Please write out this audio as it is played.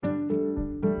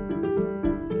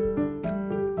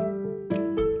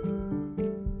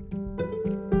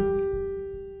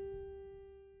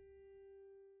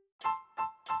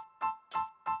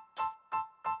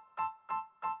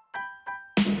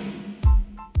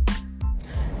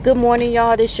Good morning,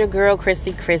 y'all. This your girl,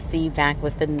 Chrissy, back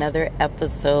with another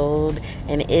episode.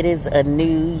 And it is a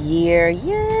new year.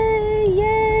 Yay,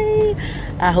 yay.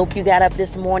 I hope you got up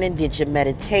this morning, did your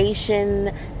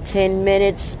meditation, 10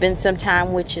 minutes, spend some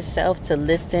time with yourself to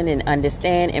listen and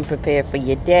understand and prepare for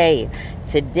your day.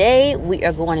 Today, we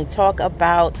are going to talk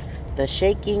about the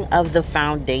shaking of the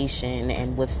foundation.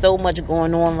 And with so much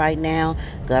going on right now,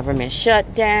 government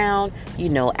shutdown,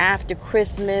 after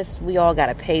Christmas, we all got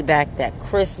to pay back that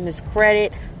Christmas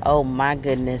credit. Oh my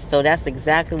goodness. So that's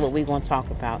exactly what we're going to talk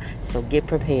about. So get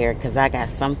prepared because I got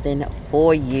something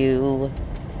for you.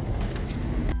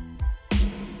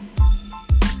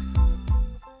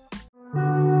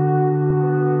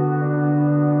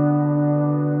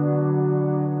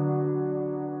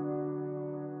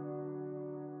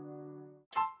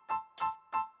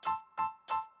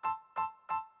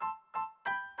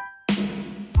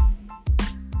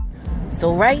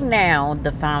 So right now,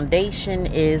 the foundation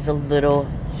is a little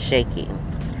shaky.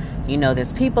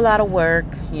 There's people out of work,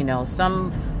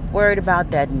 some worried about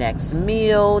that next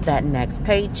meal, that next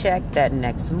paycheck, that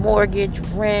next mortgage,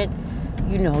 rent.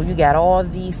 You got all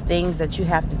these things that you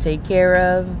have to take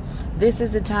care of. This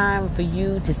is the time for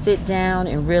you to sit down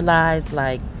and realize,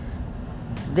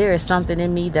 there is something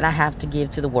in me that I have to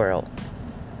give to the world.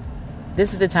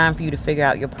 This is the time for you to figure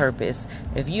out your purpose.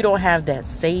 If you don't have that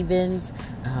savings,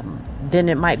 then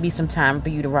it might be some time for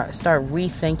you to start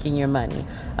rethinking your money.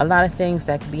 A lot of things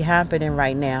that could be happening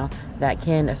right now that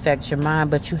can affect your mind,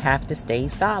 but you have to stay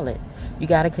solid. You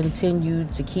got to continue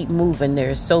to keep moving.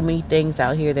 There's so many things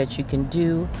out here that you can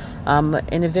do,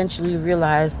 and eventually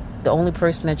realize the only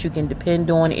person that you can depend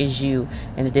on is you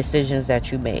and the decisions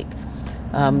that you make.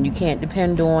 You can't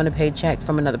depend on a paycheck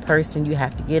from another person. You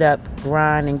have to get up,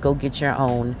 grind, and go get your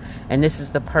own. And this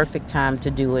is the perfect time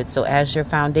to do it. So as your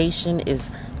foundation is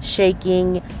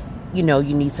shaking, you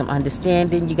need some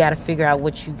understanding. You got to figure out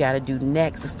what you got to do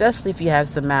next, especially if you have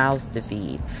some mouths to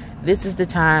feed. This is the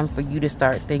time for you to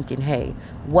start thinking, hey,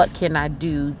 what can I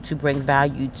do to bring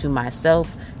value to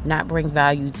myself, not bring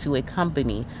value to a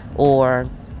company or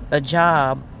a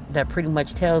job that pretty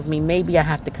much tells me maybe I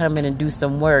have to come in and do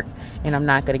some work and I'm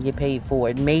not going to get paid for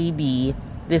it. Maybe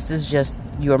this is just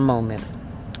your moment.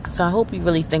 So I hope you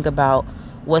really think about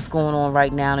what's going on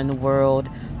right now in the world,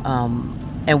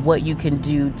 and what you can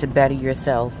do to better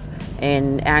yourself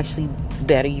and actually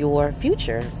better your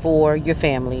future for your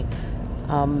family.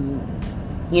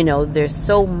 There's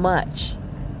so much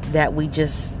that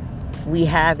we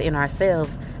have in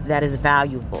ourselves that is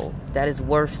valuable, that is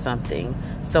worth something.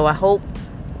 So I hope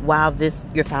while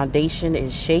your foundation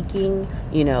is shaking,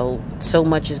 so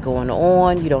much is going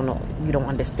on, you don't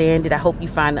understand it. I hope you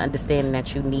find the understanding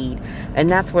that you need.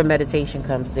 And that's where meditation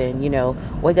comes in.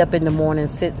 Wake up in the morning,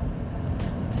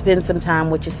 spend some time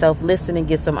with yourself, listen and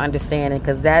get some understanding,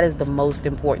 because that is the most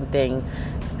important thing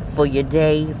for your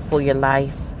day, for your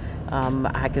life.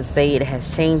 I can say it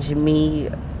has changed me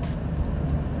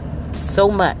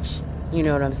so much. You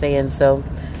know what I'm saying? So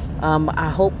I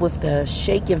hope with the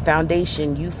shaken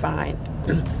foundation you find,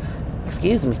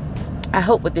 I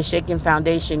hope with the shaken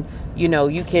foundation,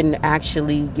 you can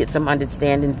actually get some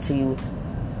understanding to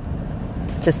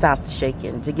stop the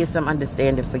shaking, to get some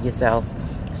understanding for yourself.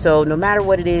 So no matter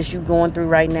what it is you're going through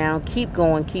right now, keep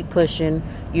going, keep pushing.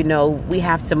 We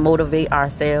have to motivate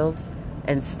ourselves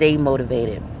and stay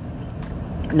motivated.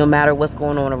 No matter what's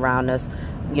going on around us,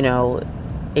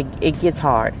 it gets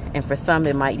hard, and for some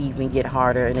it might even get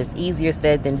harder, and it's easier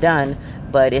said than done,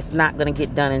 but it's not going to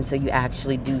get done until you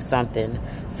actually do something.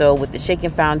 So with the shaking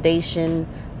foundation,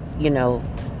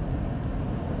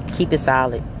 keep it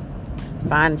solid.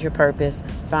 Find your purpose.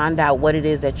 Find out what it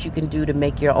is that you can do to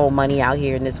make your own money out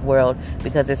here in this world,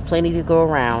 because there's plenty to go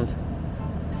around.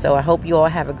 So I hope you all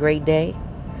have a great day,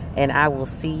 and I will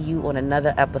see you on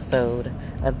another episode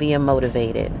of Being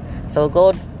Motivated. So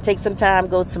go take some time,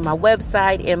 go to my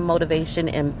website, Motivation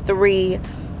M3.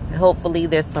 Hopefully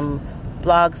there's some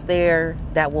blogs there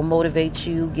that will motivate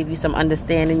you, give you some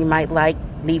understanding you might like.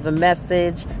 Leave a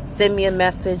message, send me a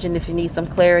message, and if you need some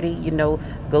clarity,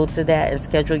 go to that and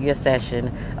schedule your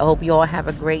session. I hope you all have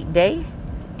a great day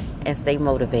and stay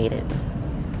motivated.